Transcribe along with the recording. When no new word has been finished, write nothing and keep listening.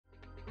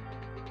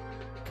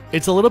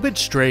It's a little bit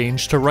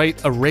strange to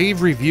write a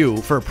rave review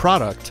for a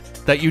product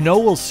that you know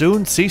will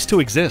soon cease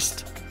to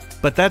exist,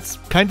 but that's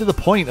kind of the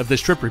point of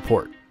this trip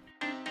report.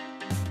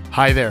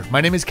 Hi there, my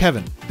name is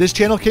Kevin. This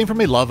channel came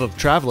from a love of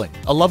traveling,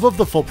 a love of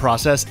the full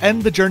process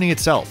and the journey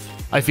itself.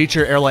 I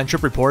feature airline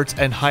trip reports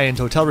and high-end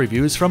hotel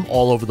reviews from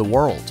all over the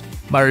world.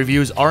 My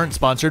reviews aren't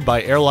sponsored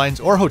by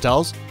airlines or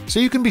hotels, so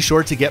you can be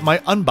sure to get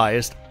my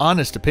unbiased,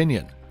 honest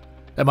opinion.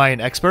 Am I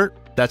an expert?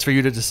 That's for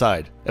you to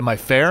decide. Am I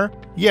fair?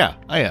 Yeah,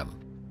 I am.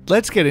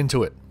 Let's get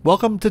into it.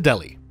 Welcome to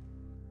Delhi.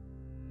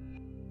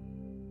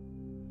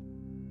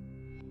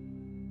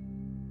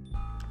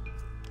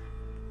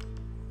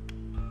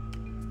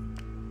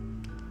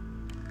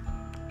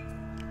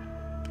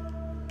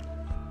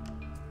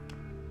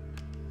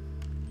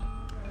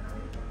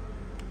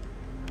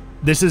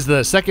 This is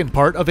the second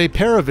part of a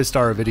pair of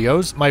Vistara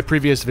videos, my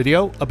previous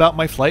video about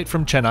my flight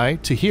from Chennai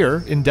to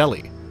here in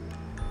Delhi.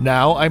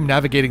 Now I'm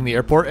navigating the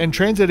airport and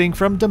transiting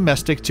from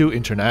domestic to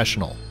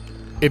international.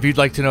 If you'd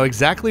like to know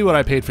exactly what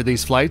I paid for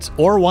these flights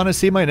or want to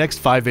see my next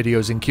 5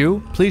 videos in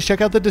queue, please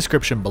check out the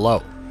description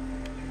below.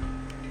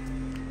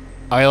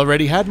 I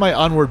already had my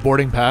onward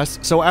boarding pass,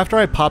 so after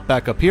I popped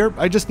back up here,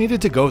 I just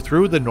needed to go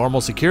through the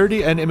normal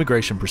security and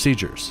immigration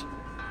procedures.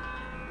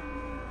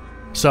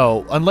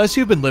 So, unless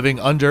you've been living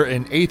under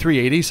an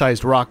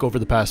A380-sized rock over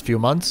the past few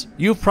months,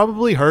 you've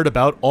probably heard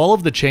about all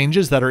of the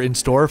changes that are in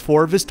store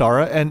for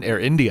Vistara and Air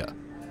India.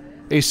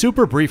 A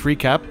super brief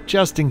recap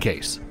just in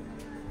case.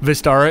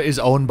 Vistara is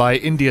owned by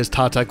India's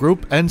Tata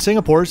Group and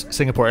Singapore's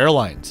Singapore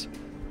Airlines.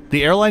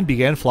 The airline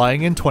began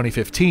flying in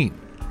 2015.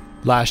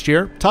 Last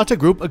year, Tata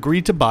Group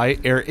agreed to buy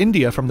Air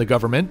India from the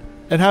government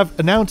and have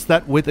announced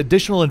that with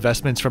additional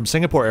investments from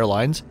Singapore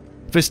Airlines,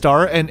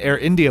 Vistara and Air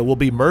India will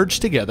be merged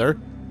together,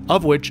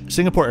 of which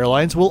Singapore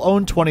Airlines will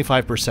own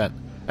 25%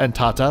 and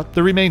Tata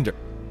the remainder.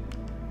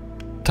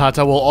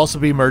 Tata will also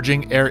be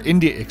merging Air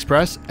India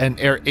Express and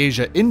Air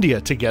Asia India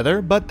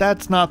together, but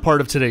that's not part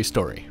of today's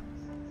story.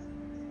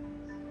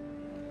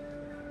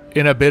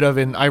 In a bit of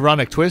an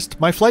ironic twist,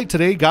 my flight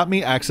today got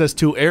me access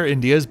to Air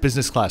India's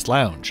business class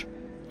lounge.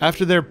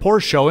 After their poor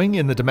showing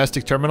in the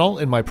domestic terminal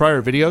in my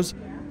prior videos,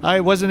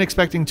 I wasn't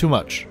expecting too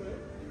much.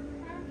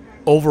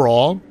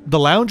 Overall, the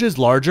lounge is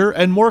larger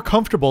and more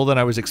comfortable than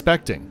I was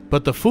expecting,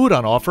 but the food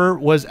on offer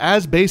was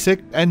as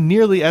basic and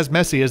nearly as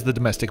messy as the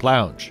domestic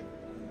lounge.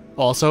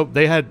 Also,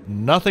 they had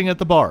nothing at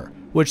the bar,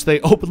 which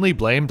they openly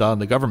blamed on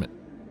the government.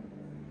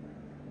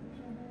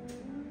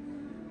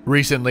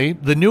 Recently,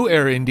 the new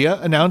Air India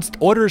announced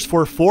orders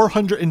for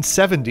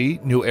 470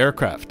 new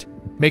aircraft,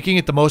 making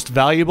it the most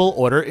valuable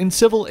order in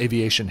civil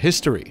aviation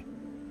history.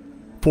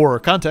 For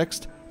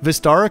context,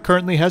 Vistara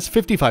currently has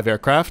 55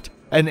 aircraft,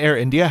 and Air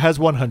India has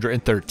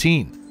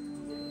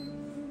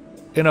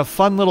 113. In a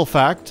fun little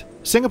fact,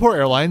 Singapore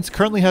Airlines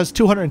currently has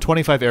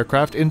 225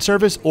 aircraft in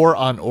service or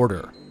on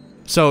order.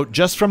 So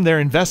just from their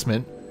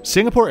investment,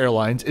 Singapore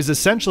Airlines is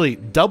essentially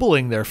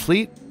doubling their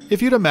fleet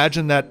if you'd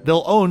imagine that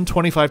they'll own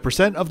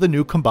 25% of the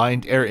new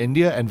combined Air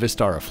India and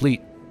Vistara fleet.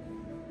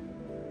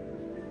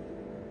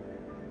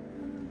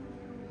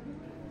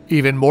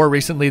 Even more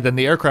recently than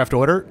the aircraft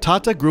order,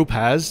 Tata Group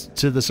has,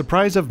 to the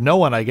surprise of no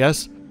one I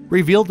guess,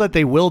 revealed that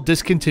they will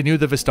discontinue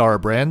the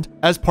Vistara brand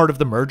as part of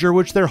the merger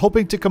which they're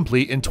hoping to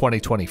complete in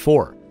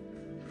 2024.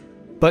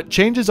 But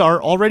changes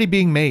are already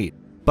being made,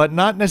 but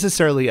not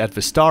necessarily at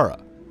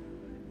Vistara.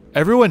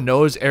 Everyone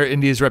knows Air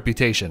India's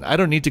reputation, I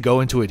don't need to go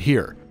into it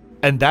here.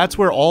 And that's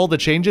where all the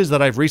changes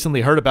that I've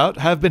recently heard about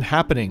have been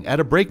happening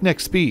at a breakneck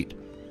speed.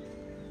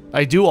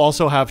 I do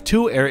also have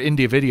 2 Air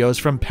India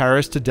videos from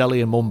Paris to Delhi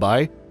and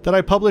Mumbai that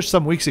I published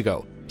some weeks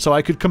ago, so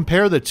I could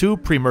compare the 2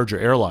 pre-merger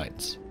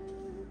airlines.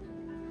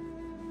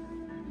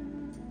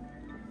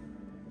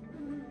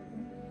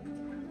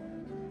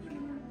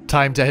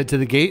 Time to head to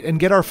the gate and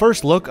get our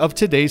first look of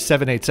today's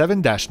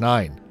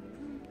 787-9.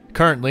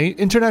 Currently,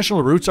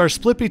 international routes are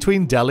split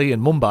between Delhi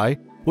and Mumbai,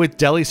 with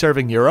Delhi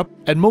serving Europe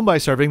and Mumbai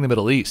serving the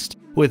Middle East,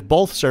 with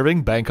both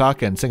serving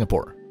Bangkok and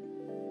Singapore.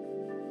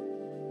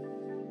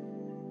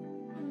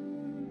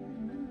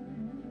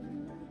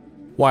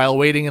 While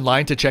waiting in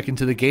line to check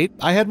into the gate,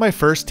 I had my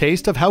first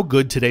taste of how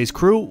good today's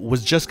crew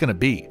was just gonna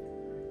be.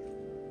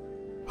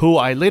 Who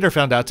I later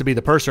found out to be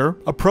the purser,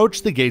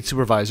 approached the gate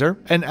supervisor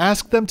and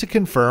asked them to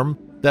confirm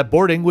that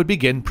boarding would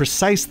begin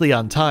precisely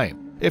on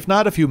time, if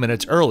not a few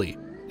minutes early,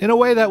 in a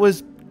way that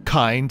was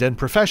kind and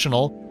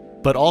professional,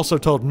 but also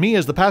told me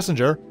as the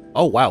passenger,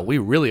 oh wow, we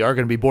really are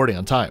going to be boarding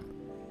on time.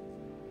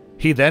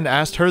 He then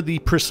asked her the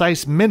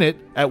precise minute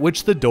at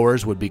which the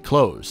doors would be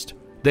closed.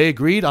 They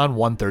agreed on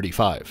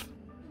 1:35.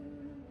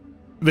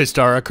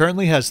 Vistara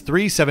currently has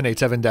 3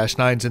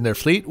 787-9s in their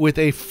fleet with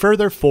a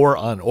further 4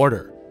 on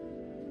order.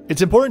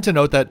 It's important to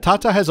note that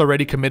Tata has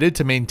already committed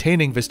to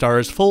maintaining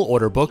Vistara's full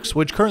order books,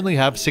 which currently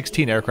have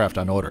 16 aircraft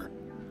on order.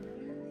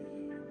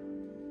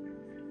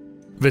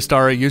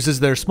 Vistara uses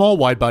their small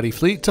wide-body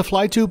fleet to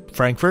fly to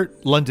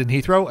Frankfurt, London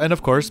Heathrow, and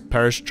of course,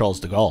 Paris Charles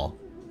de Gaulle.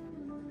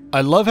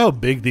 I love how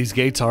big these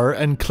gates are,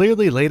 and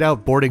clearly laid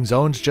out boarding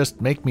zones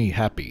just make me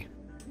happy.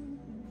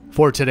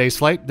 For today's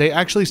flight, they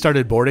actually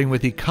started boarding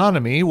with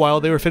economy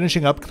while they were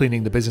finishing up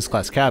cleaning the business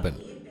class cabin.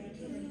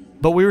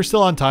 But we were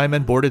still on time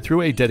and boarded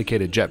through a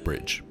dedicated jet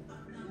bridge.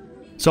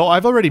 So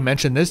I've already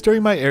mentioned this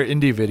during my Air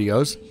India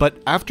videos, but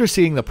after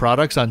seeing the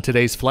products on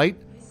today's flight,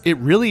 it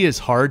really is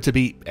hard to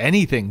be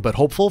anything but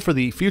hopeful for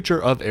the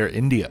future of Air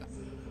India.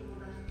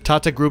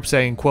 Tata Group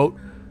saying, quote,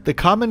 "The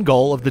common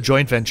goal of the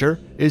joint venture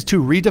is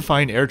to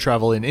redefine air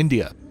travel in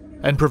India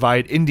and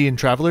provide Indian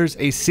travelers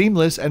a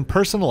seamless and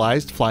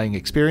personalized flying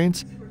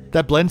experience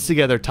that blends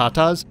together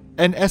Tata's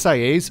and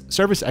SIA's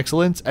service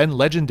excellence and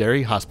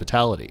legendary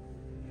hospitality."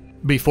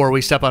 Before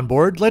we step on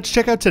board, let's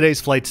check out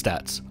today's flight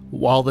stats.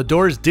 While the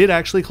doors did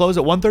actually close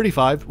at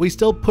 1:35, we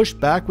still pushed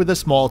back with a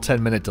small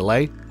 10-minute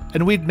delay,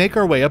 and we'd make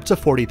our way up to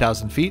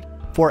 40,000 feet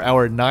for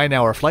our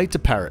 9-hour flight to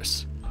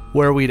Paris,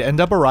 where we'd end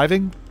up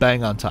arriving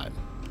bang on time.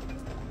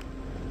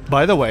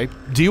 By the way,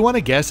 do you want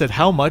to guess at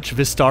how much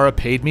Vistara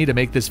paid me to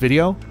make this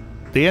video?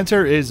 The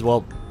answer is,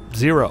 well,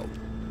 zero.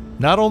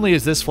 Not only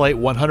is this flight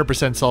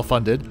 100%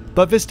 self-funded,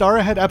 but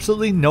Vistara had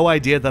absolutely no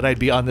idea that I'd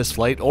be on this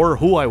flight or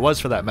who I was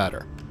for that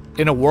matter.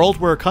 In a world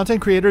where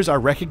content creators are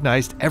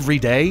recognized every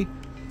day,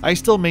 I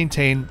still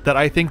maintain that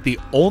I think the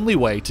only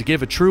way to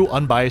give a true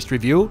unbiased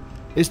review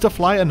is to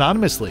fly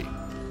anonymously.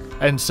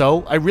 And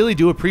so I really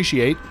do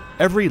appreciate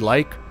every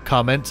like,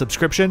 comment,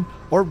 subscription,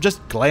 or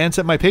just glance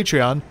at my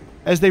Patreon,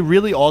 as they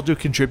really all do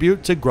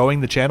contribute to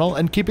growing the channel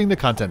and keeping the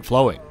content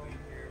flowing.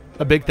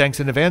 A big thanks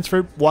in advance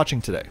for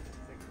watching today.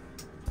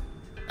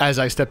 As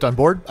I stepped on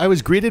board, I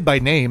was greeted by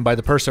name by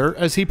the purser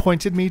as he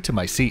pointed me to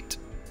my seat.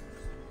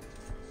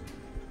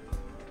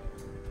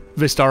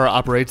 Vistara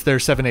operates their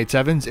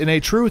 787s in a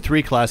true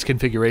 3-class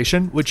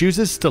configuration, which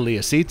uses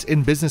Stellia seats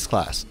in business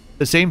class,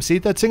 the same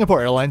seat that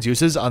Singapore Airlines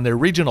uses on their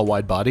regional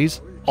wide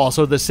bodies,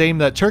 also the same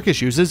that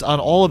Turkish uses on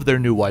all of their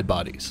new wide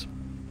bodies.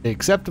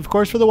 Except, of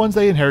course, for the ones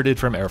they inherited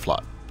from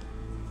Aeroflan.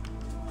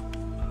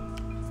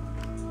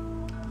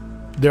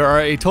 There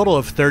are a total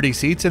of 30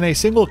 seats in a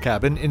single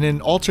cabin in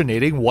an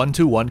alternating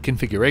 1-to-1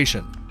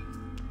 configuration.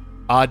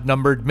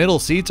 Odd-numbered middle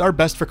seats are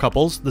best for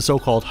couples, the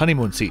so-called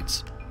honeymoon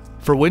seats.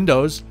 For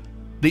windows,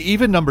 the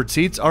even-numbered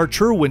seats are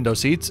true window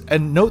seats,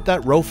 and note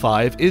that row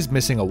 5 is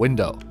missing a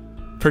window.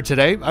 For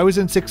today, I was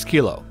in 6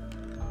 kilo.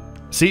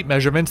 Seat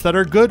measurements that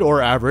are good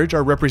or average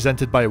are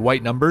represented by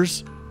white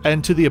numbers,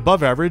 and to the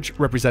above average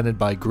represented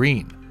by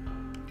green.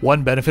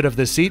 One benefit of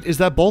this seat is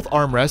that both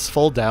armrests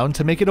fold down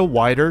to make it a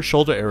wider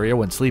shoulder area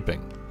when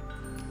sleeping.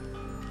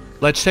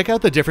 Let's check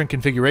out the different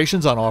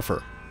configurations on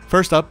offer.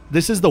 First up,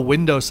 this is the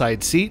window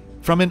side seat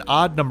from an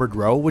odd numbered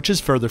row, which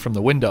is further from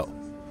the window.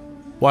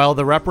 While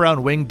the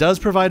wraparound wing does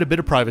provide a bit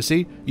of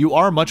privacy, you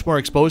are much more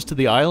exposed to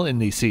the aisle in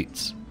these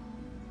seats.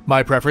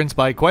 My preference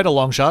by quite a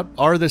long shot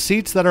are the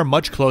seats that are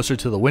much closer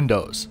to the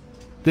windows.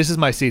 This is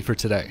my seat for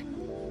today.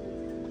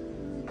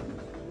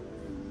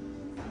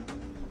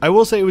 I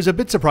will say it was a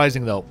bit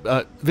surprising though.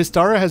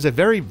 Vistara has a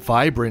very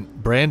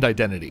vibrant brand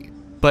identity,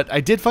 but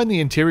I did find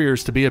the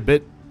interiors to be a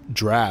bit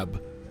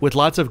drab, with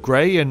lots of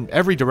gray in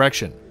every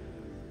direction.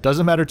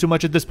 Doesn't matter too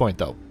much at this point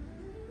though.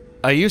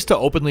 I used to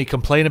openly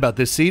complain about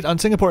this seat on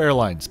Singapore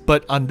Airlines,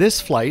 but on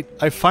this flight,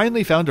 I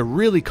finally found a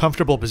really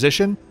comfortable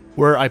position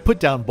where I put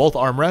down both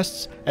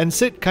armrests and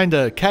sit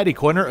kinda catty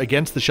corner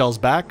against the shell's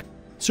back.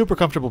 Super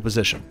comfortable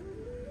position.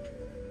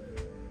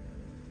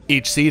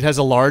 Each seat has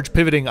a large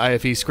pivoting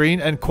IFE screen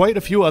and quite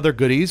a few other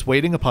goodies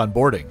waiting upon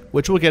boarding,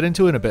 which we'll get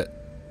into in a bit.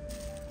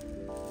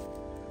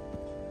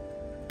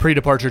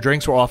 Pre-departure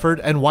drinks were offered,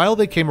 and while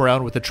they came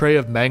around with a tray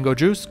of mango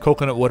juice,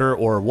 coconut water,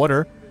 or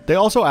water, they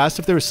also asked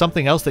if there was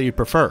something else that you'd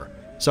prefer.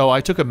 So I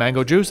took a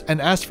mango juice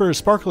and asked for a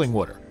sparkling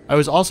water. I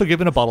was also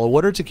given a bottle of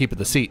water to keep at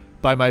the seat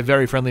by my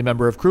very friendly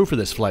member of crew for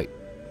this flight.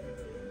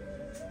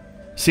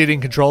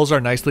 Seating controls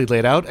are nicely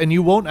laid out, and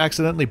you won't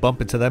accidentally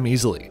bump into them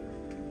easily.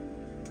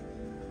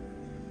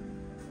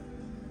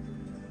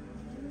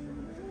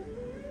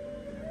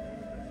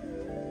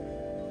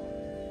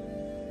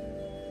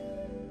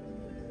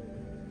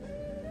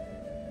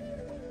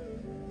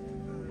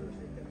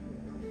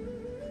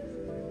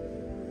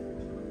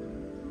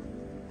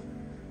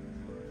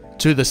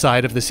 To the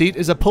side of the seat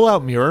is a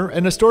pull-out mirror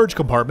and a storage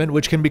compartment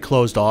which can be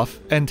closed off,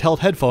 and held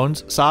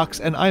headphones,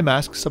 socks, and eye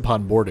masks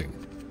upon boarding.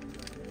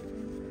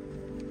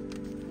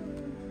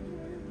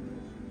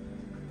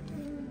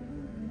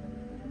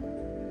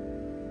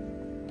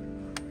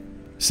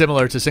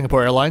 Similar to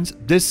Singapore Airlines,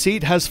 this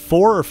seat has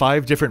 4 or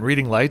 5 different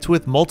reading lights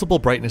with multiple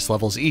brightness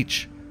levels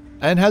each,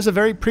 and has a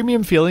very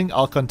premium feeling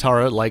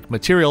Alcantara-like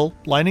material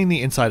lining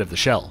the inside of the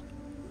shell.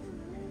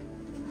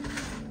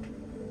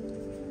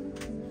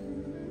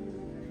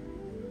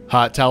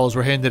 Hot towels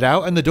were handed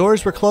out and the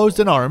doors were closed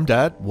and armed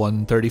at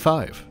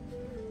 1:35.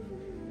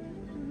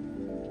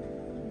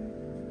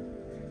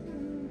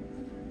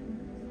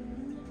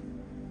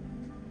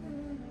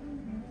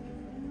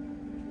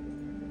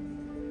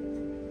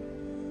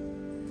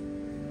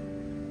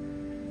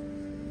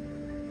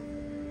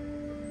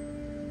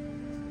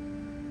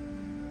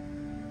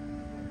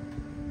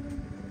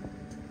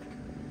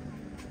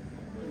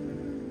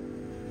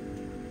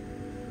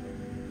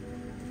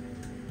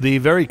 The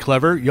very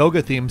clever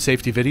yoga-themed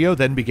safety video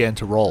then began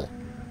to roll.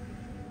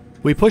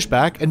 We pushed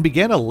back and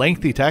began a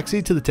lengthy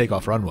taxi to the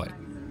takeoff runway.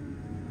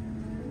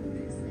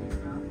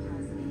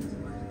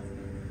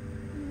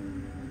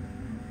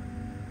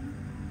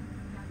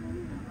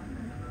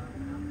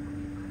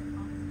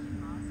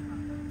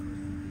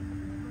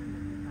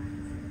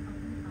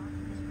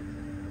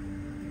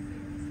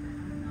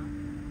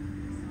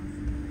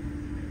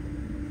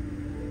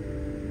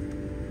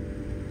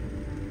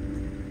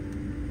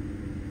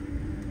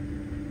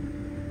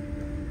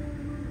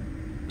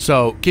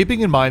 So,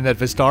 keeping in mind that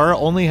Vistara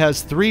only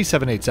has 3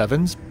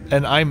 787s,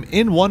 and I'm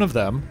in one of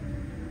them,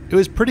 it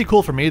was pretty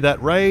cool for me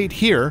that right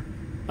here,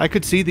 I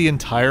could see the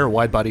entire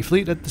wide-body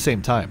fleet at the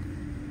same time.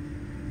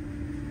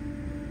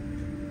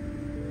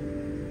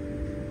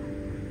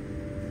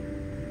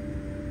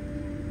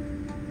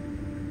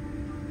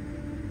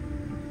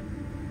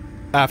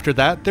 After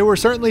that, there were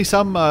certainly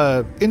some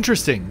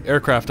interesting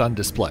aircraft on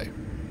display.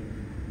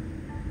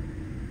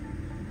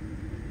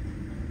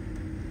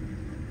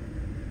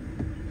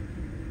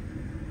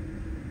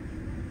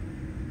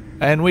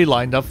 And we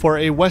lined up for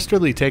a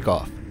westerly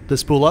takeoff. The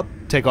spool up,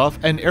 takeoff,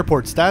 and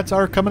airport stats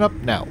are coming up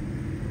now.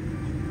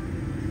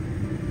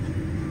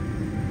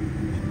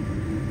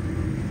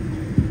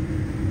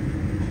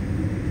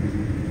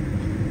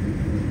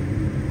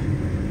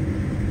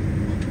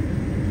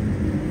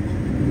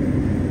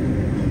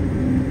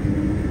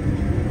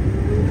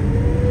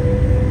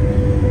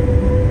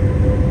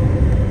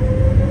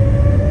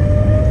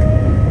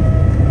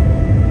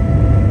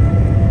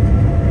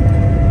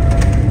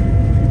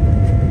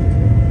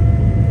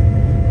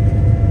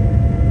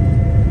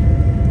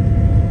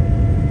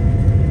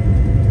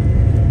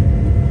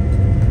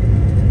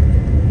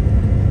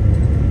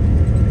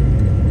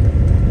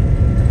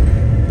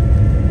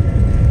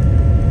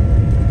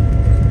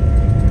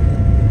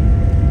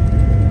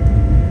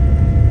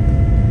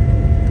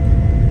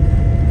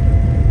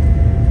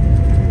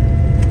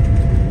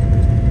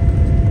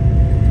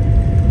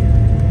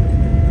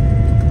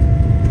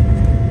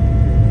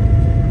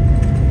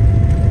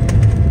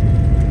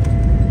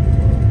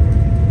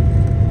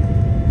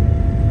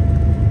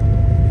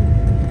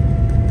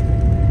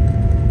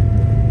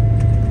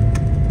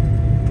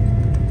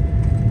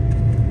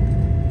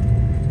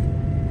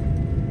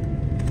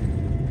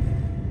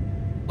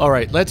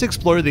 Alright, let's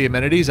explore the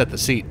amenities at the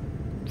seat.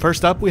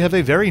 First up, we have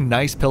a very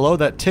nice pillow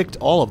that ticked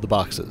all of the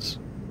boxes.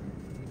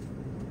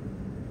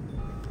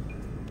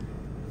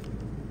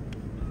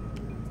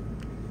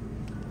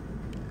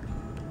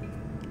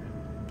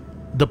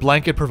 The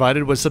blanket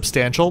provided was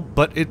substantial,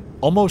 but it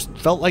almost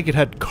felt like it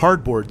had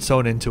cardboard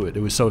sewn into it.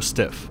 It was so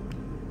stiff.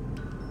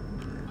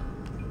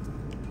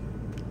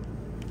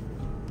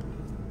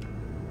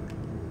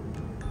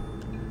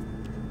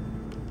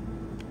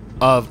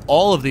 Of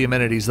all of the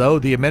amenities though,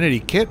 the amenity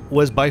kit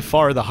was by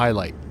far the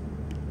highlight.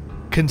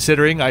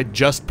 Considering I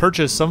just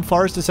purchased some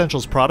Forest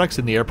Essentials products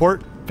in the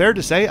airport, fair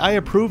to say I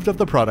approved of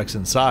the products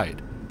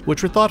inside,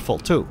 which were thoughtful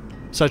too,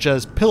 such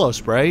as pillow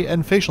spray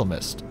and facial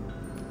mist.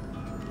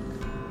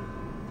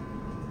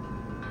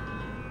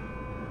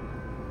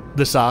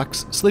 The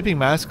socks, sleeping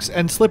masks,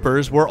 and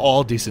slippers were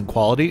all decent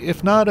quality,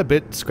 if not a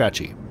bit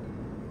scratchy.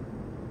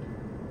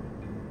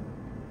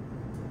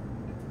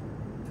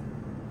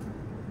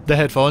 The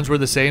headphones were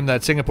the same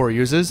that Singapore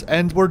uses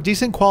and were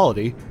decent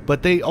quality,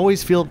 but they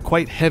always feel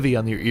quite heavy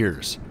on your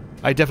ears.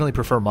 I definitely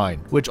prefer mine,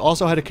 which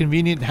also had a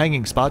convenient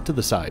hanging spot to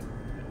the side.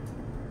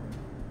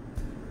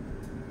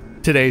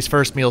 Today's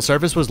first meal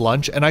service was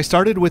lunch, and I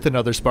started with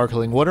another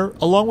sparkling water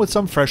along with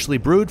some freshly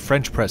brewed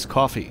French press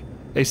coffee,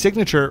 a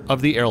signature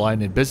of the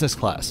airline in business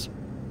class.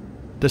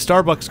 The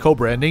Starbucks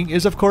co-branding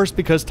is of course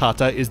because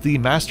Tata is the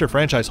master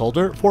franchise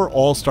holder for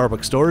all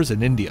Starbucks stores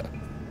in India.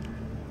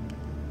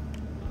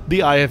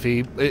 The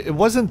IFE, it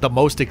wasn't the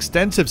most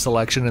extensive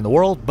selection in the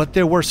world, but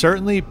there were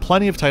certainly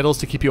plenty of titles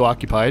to keep you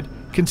occupied,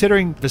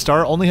 considering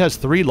Vistara only has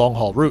 3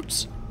 long-haul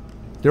routes.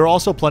 There are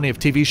also plenty of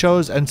TV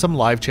shows and some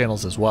live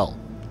channels as well.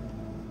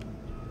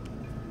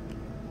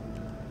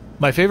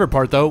 My favorite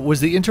part though was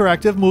the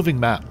interactive moving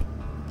map.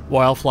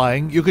 While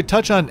flying, you could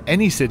touch on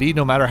any city,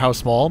 no matter how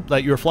small,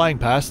 that you're flying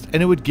past,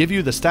 and it would give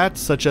you the stats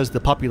such as the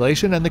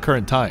population and the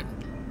current time.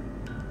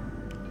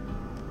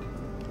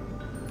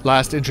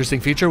 Last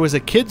interesting feature was a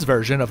kids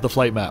version of the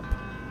flight map,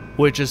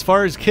 which as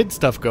far as kid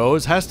stuff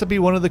goes has to be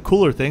one of the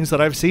cooler things that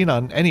I've seen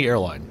on any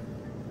airline.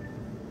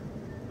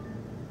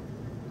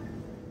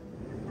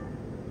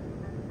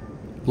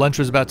 Lunch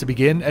was about to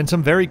begin and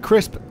some very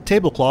crisp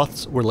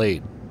tablecloths were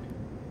laid.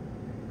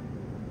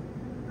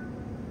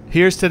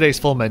 Here's today's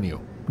full menu.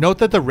 Note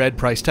that the red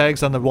price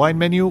tags on the wine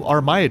menu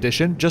are my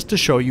addition just to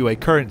show you a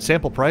current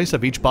sample price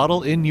of each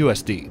bottle in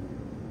USD.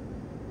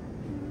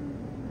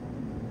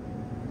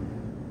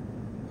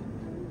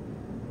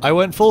 I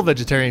went full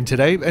vegetarian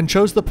today and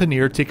chose the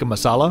paneer tikka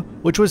masala,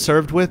 which was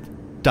served with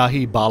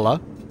dahi bala,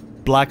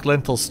 black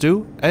lentil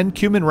stew, and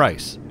cumin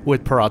rice,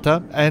 with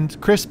paratha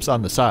and crisps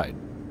on the side.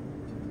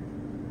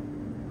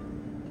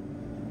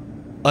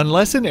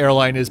 Unless an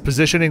airline is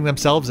positioning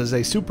themselves as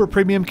a super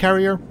premium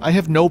carrier, I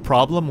have no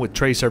problem with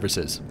tray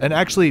services, and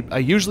actually I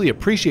usually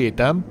appreciate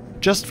them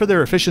just for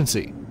their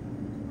efficiency.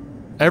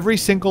 Every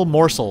single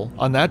morsel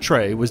on that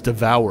tray was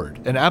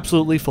devoured and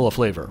absolutely full of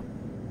flavor.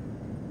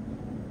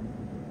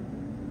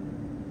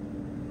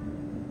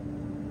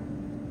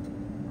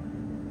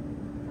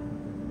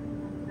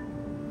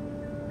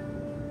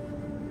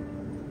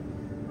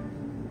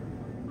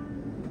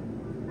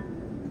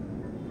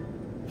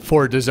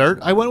 For dessert,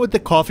 I went with the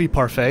coffee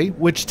parfait,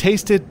 which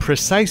tasted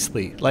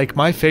precisely like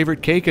my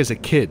favorite cake as a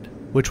kid,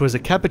 which was a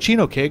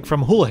cappuccino cake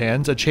from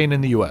Houlihan's, a chain in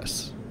the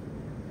US.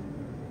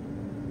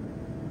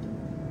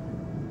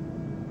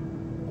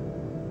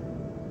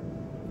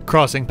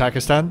 Crossing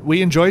Pakistan,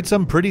 we enjoyed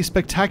some pretty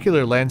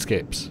spectacular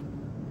landscapes.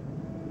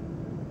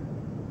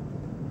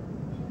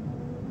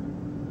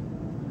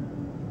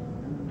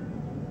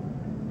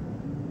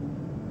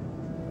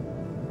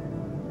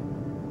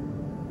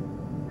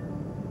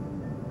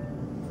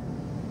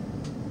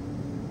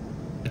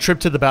 A trip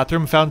to the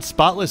bathroom found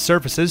spotless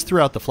surfaces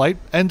throughout the flight,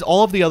 and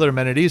all of the other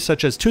amenities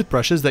such as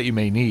toothbrushes that you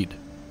may need.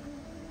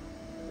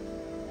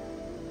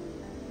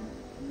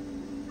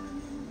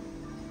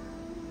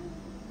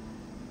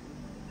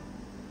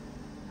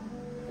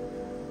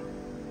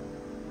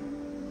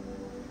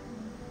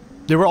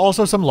 There were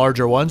also some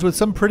larger ones with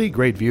some pretty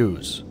great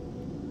views.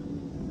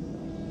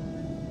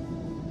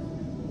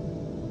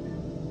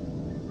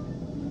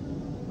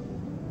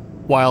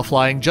 While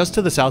flying just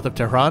to the south of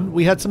Tehran,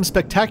 we had some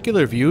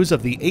spectacular views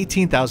of the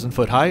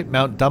 18,000-foot high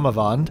Mount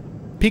Damavand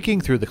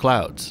peeking through the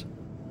clouds.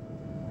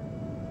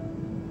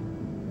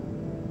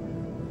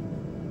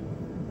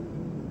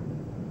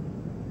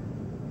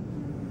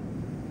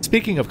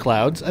 Speaking of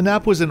clouds, a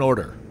nap was in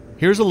order.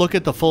 Here's a look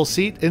at the full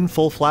seat in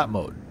full flat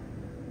mode.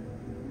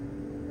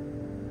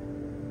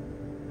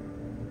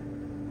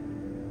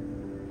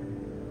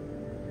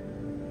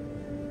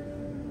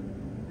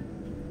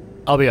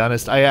 I'll be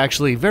honest, I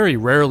actually very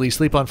rarely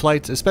sleep on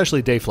flights,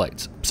 especially day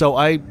flights, so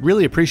I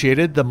really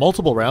appreciated the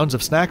multiple rounds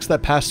of snacks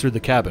that passed through the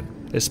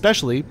cabin,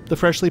 especially the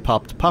freshly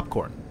popped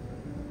popcorn.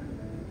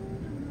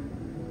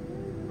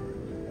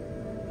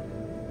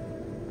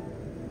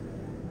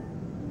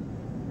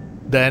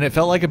 Then it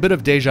felt like a bit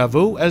of deja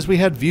vu as we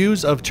had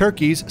views of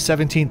Turkey's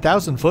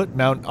 17,000-foot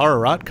Mount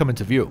Ararat come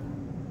into view.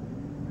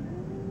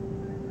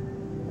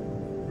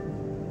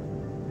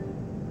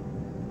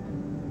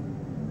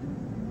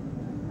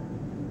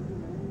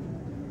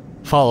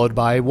 Followed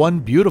by one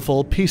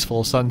beautiful,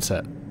 peaceful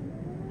sunset.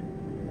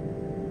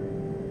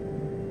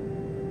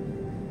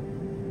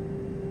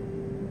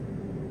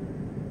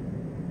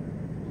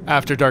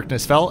 After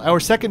darkness fell, our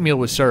second meal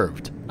was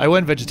served. I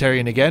went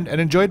vegetarian again and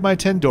enjoyed my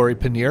tandoori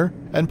paneer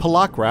and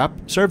palak wrap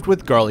served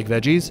with garlic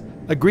veggies,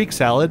 a Greek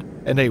salad,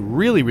 and a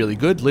really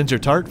good Linzer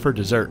tart for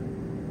dessert.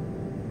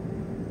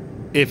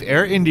 If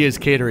Air India's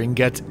catering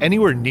gets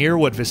anywhere near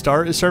what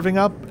Vistara is serving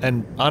up,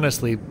 and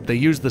honestly, they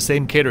use the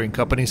same catering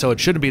company so it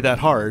shouldn't be that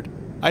hard,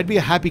 I'd be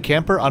a happy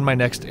camper on my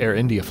next Air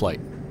India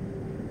flight.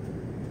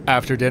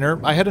 After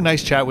dinner, I had a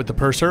nice chat with the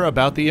purser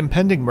about the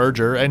impending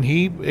merger, and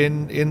he,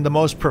 in the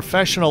most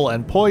professional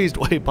and poised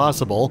way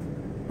possible,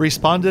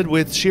 responded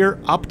with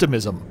sheer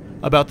optimism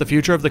about the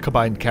future of the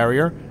combined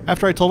carrier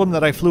after I told him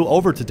that I flew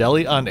over to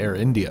Delhi on Air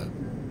India.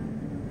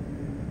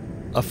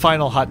 A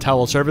final hot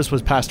towel service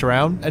was passed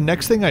around, and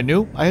next thing I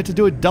knew, I had to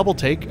do a double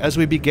take as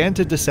we began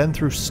to descend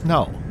through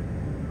snow.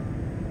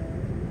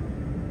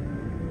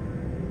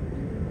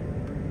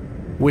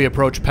 We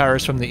approached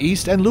Paris from the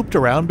east and looped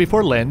around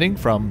before landing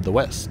from the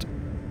west.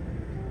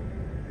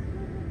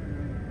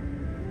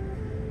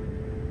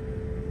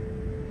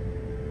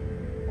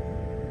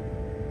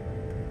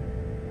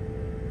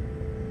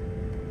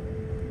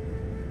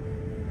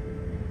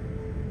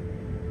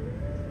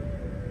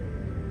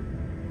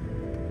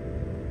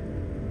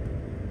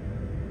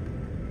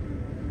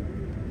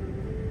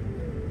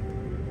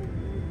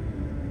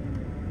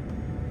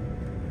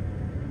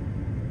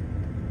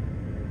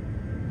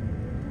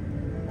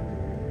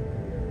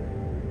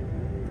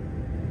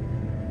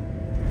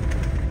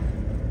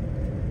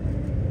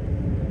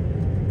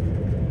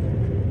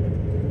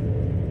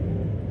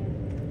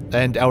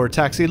 And our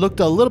taxi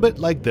looked a little bit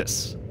like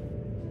this.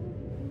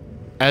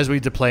 As we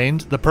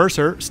deplaned, the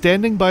purser,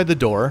 standing by the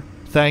door,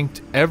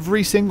 thanked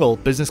every single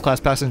business class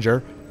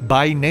passenger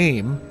by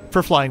name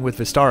for flying with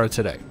Vistara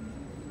today.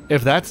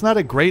 If that's not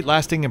a great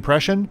lasting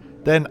impression,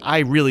 then I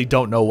really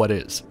don't know what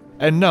is.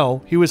 And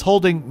no, he was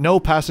holding no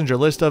passenger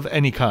list of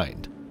any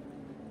kind.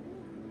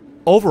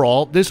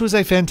 Overall, this was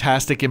a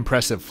fantastic,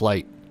 impressive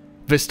flight.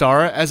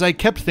 Vistara, as I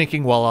kept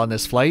thinking while on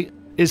this flight,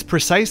 is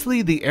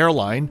precisely the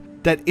airline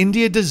that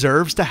India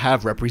deserves to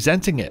have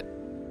representing it.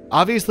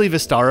 Obviously,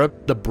 Vistara,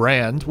 the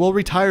brand, will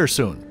retire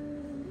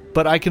soon.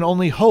 But I can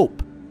only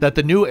hope that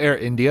the new Air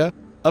India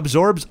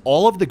absorbs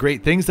all of the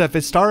great things that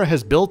Vistara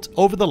has built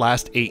over the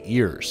last 8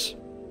 years.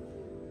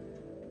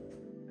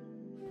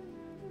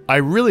 I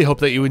really hope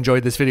that you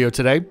enjoyed this video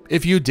today.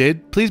 If you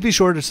did, please be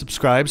sure to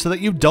subscribe so that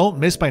you don't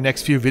miss my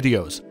next few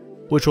videos,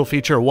 which will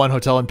feature one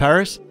hotel in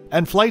Paris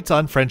and flights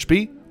on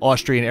FrenchBee,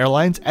 Austrian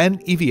Airlines,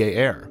 and EVA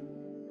Air.